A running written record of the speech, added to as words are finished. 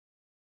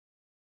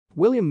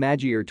William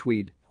Magear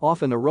Tweed,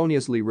 often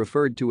erroneously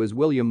referred to as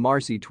William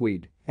Marcy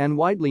Tweed and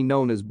widely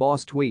known as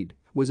Boss Tweed,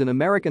 was an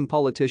American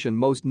politician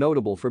most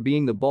notable for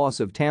being the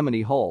boss of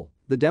Tammany Hall,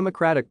 the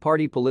Democratic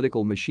Party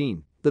political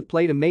machine that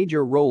played a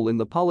major role in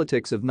the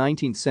politics of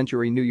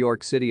 19th-century New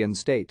York City and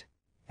state.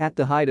 At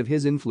the height of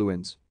his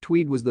influence,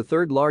 Tweed was the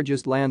third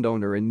largest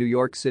landowner in New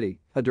York City,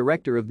 a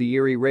director of the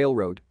Erie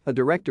Railroad, a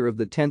director of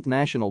the 10th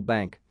National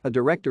Bank, a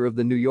director of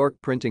the New York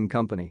Printing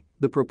Company,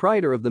 the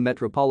proprietor of the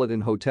Metropolitan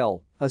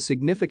Hotel, a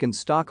significant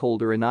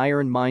stockholder in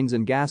iron mines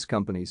and gas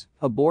companies,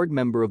 a board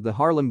member of the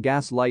Harlem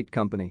Gas Light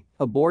Company,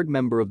 a board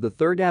member of the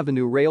 3rd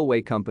Avenue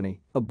Railway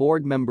Company, a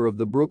board member of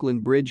the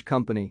Brooklyn Bridge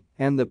Company,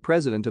 and the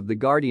president of the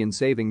Guardian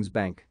Savings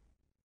Bank.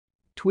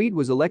 Tweed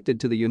was elected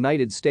to the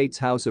United States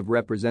House of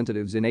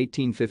Representatives in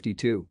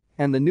 1852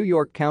 and the New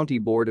York County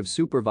Board of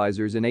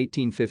Supervisors in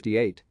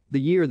 1858, the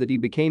year that he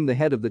became the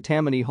head of the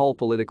Tammany Hall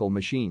political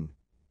machine.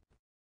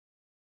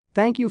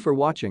 Thank you for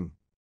watching.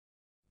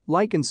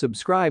 Like and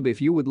subscribe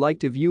if you would like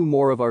to view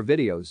more of our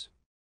videos.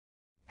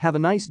 Have a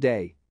nice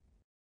day.